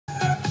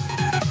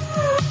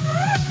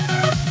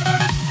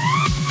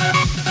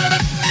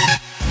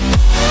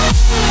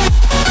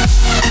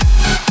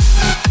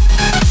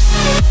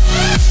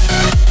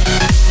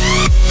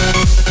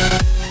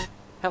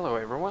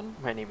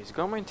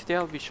and today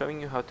I'll be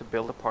showing you how to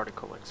build a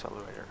particle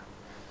accelerator.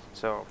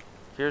 So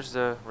here's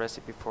the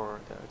recipe for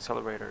the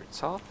accelerator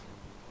itself.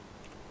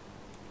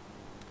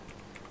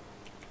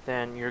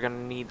 Then you're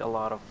gonna need a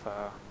lot of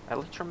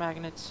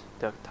electromagnets,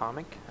 the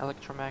atomic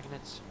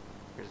electromagnets.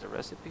 Here's the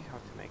recipe, how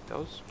to make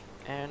those.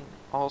 And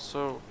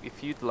also,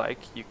 if you'd like,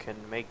 you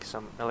can make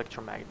some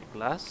electromagnetic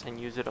glass and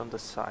use it on the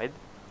side,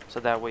 so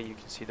that way you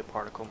can see the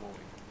particle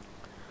moving.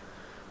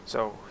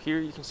 So here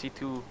you can see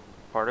two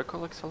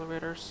particle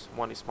accelerators.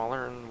 One is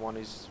smaller and one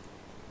is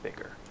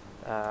bigger.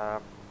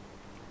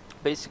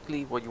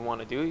 Basically what you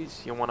want to do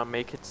is you want to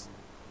make it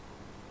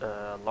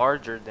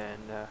larger than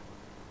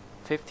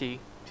 50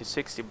 to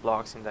 60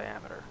 blocks in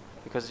diameter,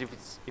 because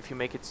if you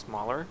make it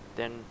smaller,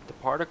 then the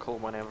particle,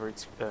 whenever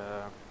it's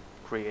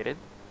created,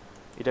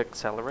 it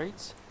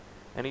accelerates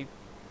and it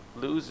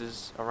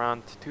loses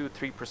around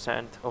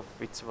 2-3% of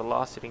its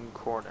velocity in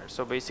corners.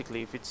 So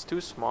basically, if it's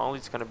too small,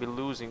 it's going to be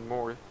losing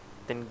more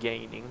than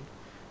gaining,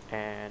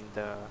 and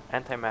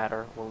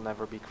antimatter will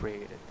never be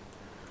created.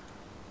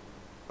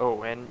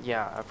 Oh, and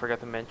yeah, I forgot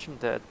to mention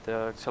that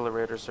the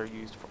accelerators are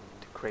used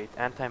to create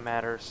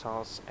antimatter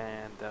cells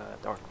and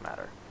dark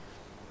matter.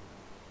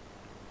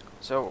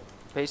 So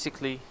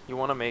basically, you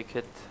want to make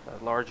it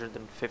larger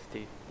than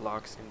 50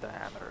 blocks in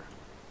diameter,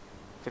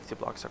 50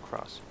 blocks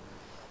across.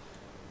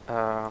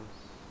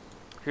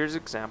 Here's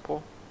an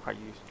example how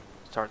you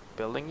start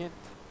building it.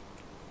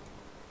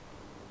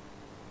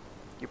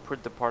 You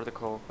put the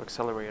particle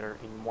accelerator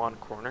in one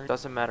corner.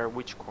 Doesn't matter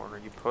which corner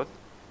you put,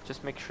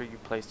 just make sure you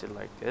place it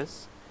like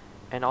this,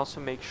 and also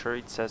make sure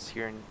it says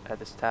here at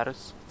the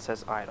status, it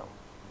says idle.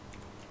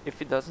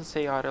 If it doesn't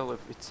say idle,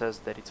 if it says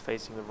that it's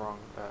facing the wrong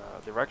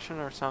direction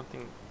or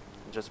something,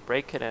 just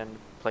break it and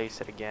place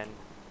it again,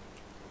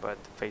 but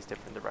face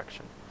different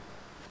direction.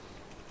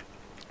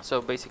 So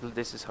basically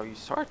this is how you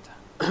start.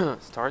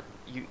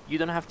 You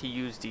don't have to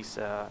use these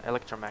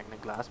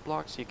electromagnetic glass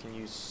blocks, you can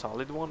use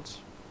solid ones.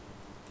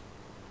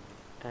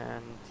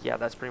 And yeah,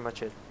 that's pretty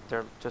much it.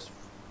 They're just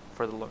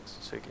for the looks,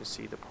 so you can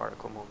see the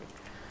particle moving.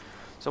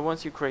 So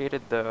once you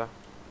created the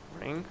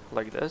ring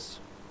like this,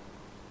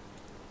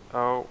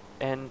 oh,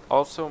 and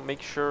also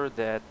make sure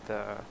that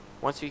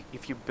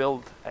if you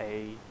build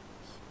a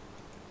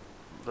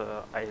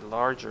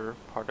larger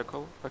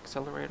particle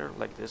accelerator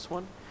like this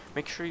one,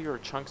 make sure your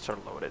chunks are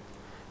loaded,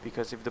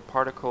 because if the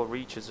particle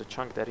reaches a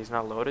chunk that is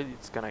not loaded,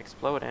 it's gonna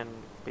explode and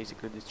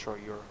basically destroy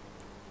your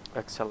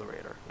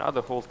accelerator. Not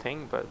the whole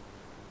thing, but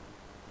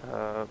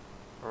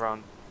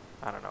around,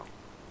 I don't know,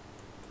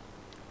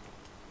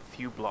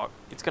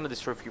 it's gonna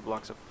destroy a few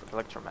blocks of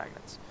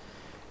electromagnets.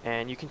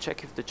 And you can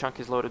check if the chunk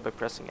is loaded by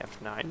pressing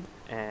F9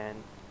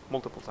 and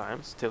multiple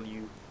times till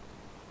you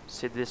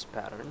see this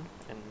pattern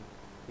and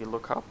you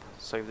look up.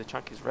 So if the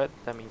chunk is red,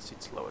 that means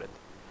it's loaded.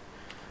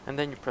 And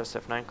then you press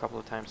F9 a couple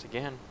of times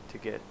again to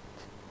get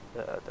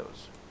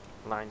those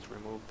lines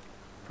removed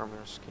from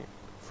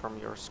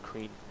your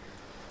screen.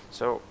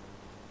 So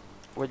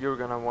what you're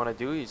gonna want to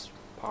do is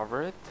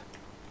power it,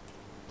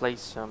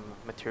 place some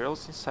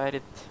materials inside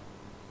it.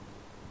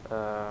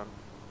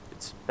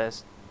 It's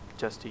best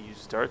just to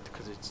use dirt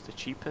because it's the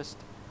cheapest,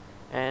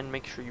 and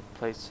make sure you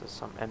place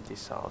some empty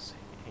cells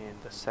in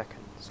the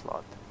second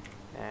slot.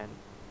 And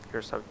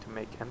here's how to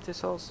make empty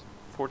cells: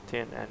 4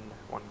 tin and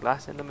 1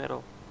 glass in the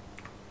middle.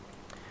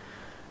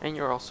 And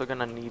you're also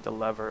gonna need a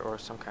lever or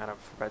some kind of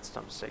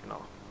redstone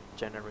signal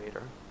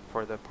generator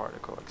for the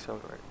particle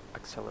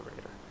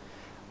accelerator.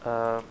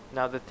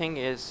 Now the thing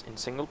is, in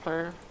single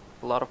player,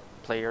 a lot of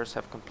players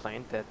have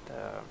complained that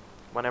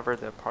whenever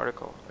the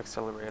particle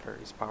accelerator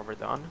is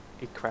powered on,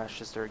 it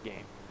crashes their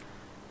game.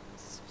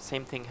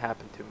 Same thing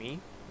happened to me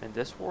in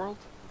this world.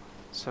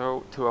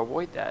 So to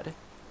avoid that,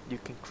 you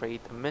can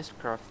create a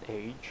Mistcraft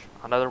Age,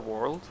 another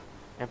world,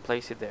 and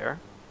place it there,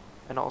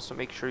 and also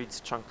make sure it's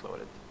chunk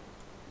loaded.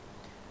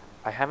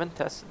 I haven't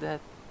tested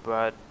that,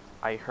 but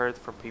I heard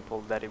from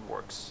people that it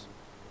works.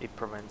 It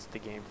prevents the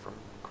game from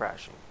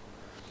crashing.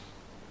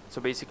 So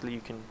basically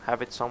you can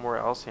have it somewhere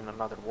else in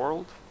another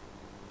world,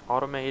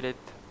 automate it,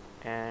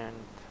 and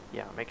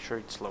yeah, make sure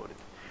it's loaded.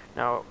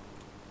 Now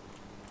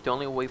the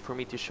only way for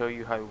me to show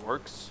you how it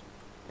works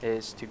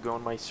is to go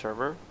on my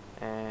server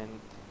and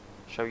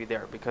show you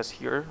there, because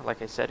here,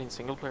 like I said, in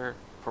single player,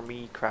 for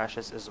me it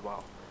crashes as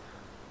well.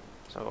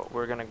 So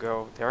we're gonna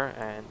go there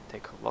and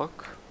take a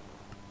look.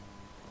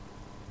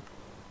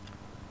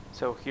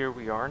 So here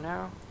we are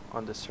now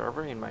on the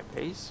server in my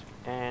base,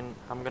 and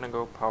I'm gonna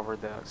go power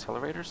the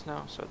accelerators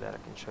now so that I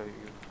can show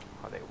you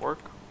how they work.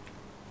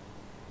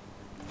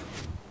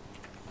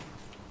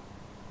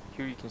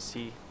 Here you can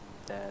see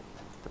that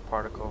the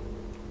particle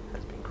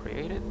has been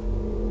created,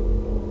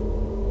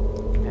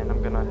 and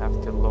I'm gonna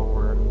have to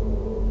lower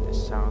the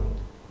sound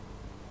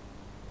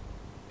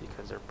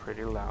because they're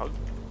pretty loud.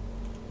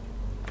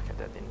 Okay,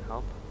 that didn't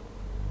help.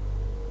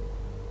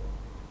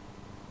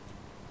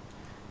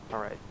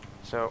 Alright,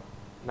 so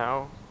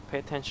now pay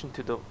attention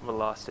to the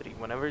velocity.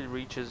 Whenever it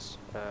reaches,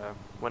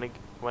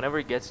 whenever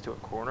it gets to a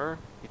corner,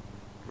 it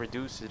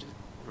reduces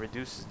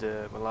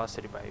the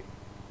velocity by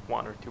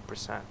 1 or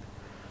 2%.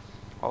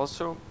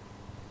 Also,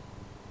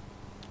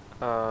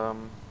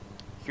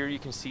 Here you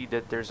can see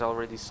that there's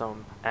already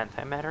some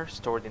antimatter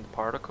stored in the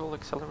particle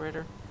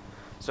accelerator.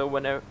 So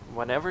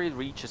whenever it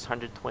reaches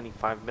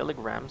 125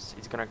 milligrams,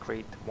 it's gonna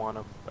create one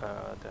of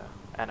the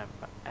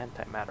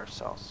antimatter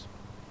cells.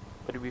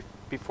 But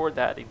before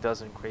that, it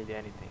doesn't create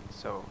anything.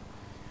 So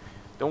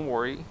don't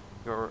worry,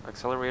 your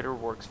accelerator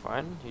works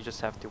fine. You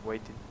just have to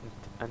wait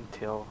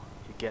until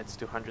it gets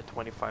to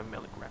 125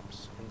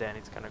 milligrams, and then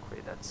it's gonna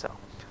create that cell.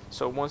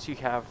 So once you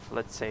have,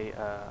 let's say,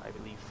 I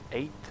believe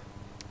 8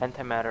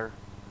 antimatter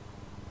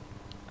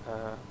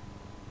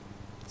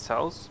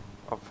cells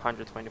of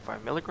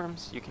 125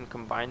 milligrams, you can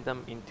combine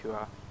them into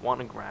a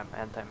 1 gram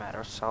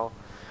antimatter cell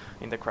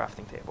in the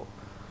crafting table.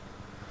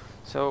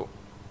 So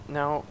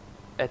now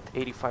at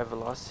 85%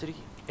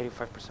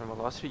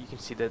 velocity, you can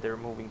see that they're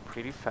moving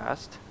pretty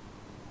fast.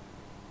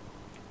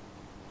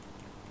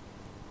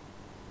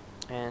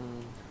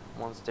 And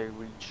once they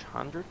reach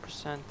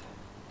 100%,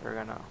 they're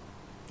gonna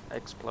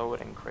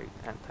explode and create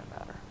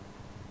antimatter.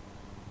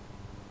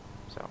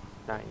 So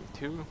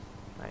 92,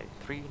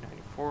 93,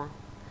 94.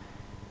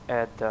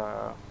 At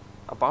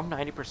above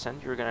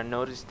 90%, you're gonna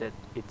notice that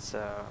it's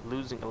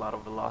losing a lot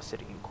of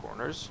velocity in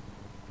corners,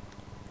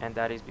 and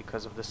that is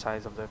because of the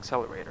size of the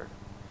accelerator.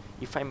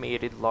 If I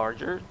made it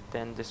larger,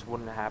 then this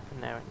wouldn't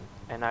happen,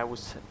 and I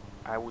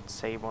would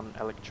save on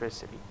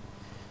electricity.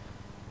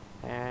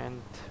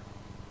 And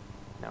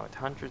now at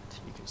 100,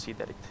 you can see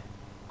that it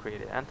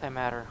created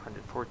antimatter.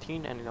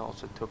 114, and it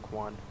also took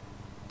 1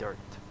 dirt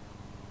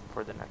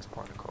for the next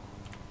particle.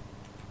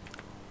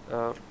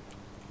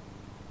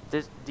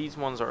 These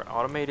ones are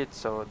automated,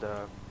 so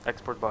the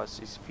export bus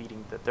is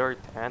feeding the dirt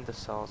and the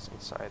cells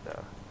inside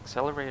the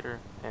accelerator,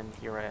 and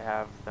here I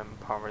have them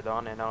powered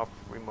on and off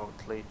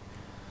remotely,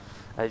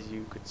 as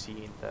you could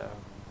see in the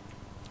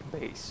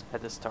base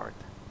at the start.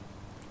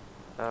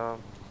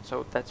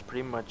 So that's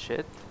pretty much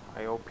it.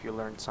 I hope you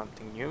learned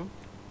something new.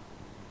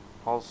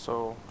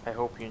 Also, I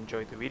hope you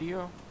enjoyed the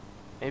video.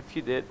 If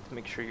you did,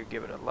 make sure you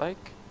give it a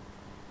like.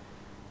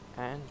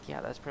 And yeah,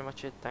 that's pretty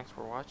much it. Thanks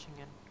for watching,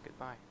 and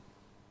goodbye.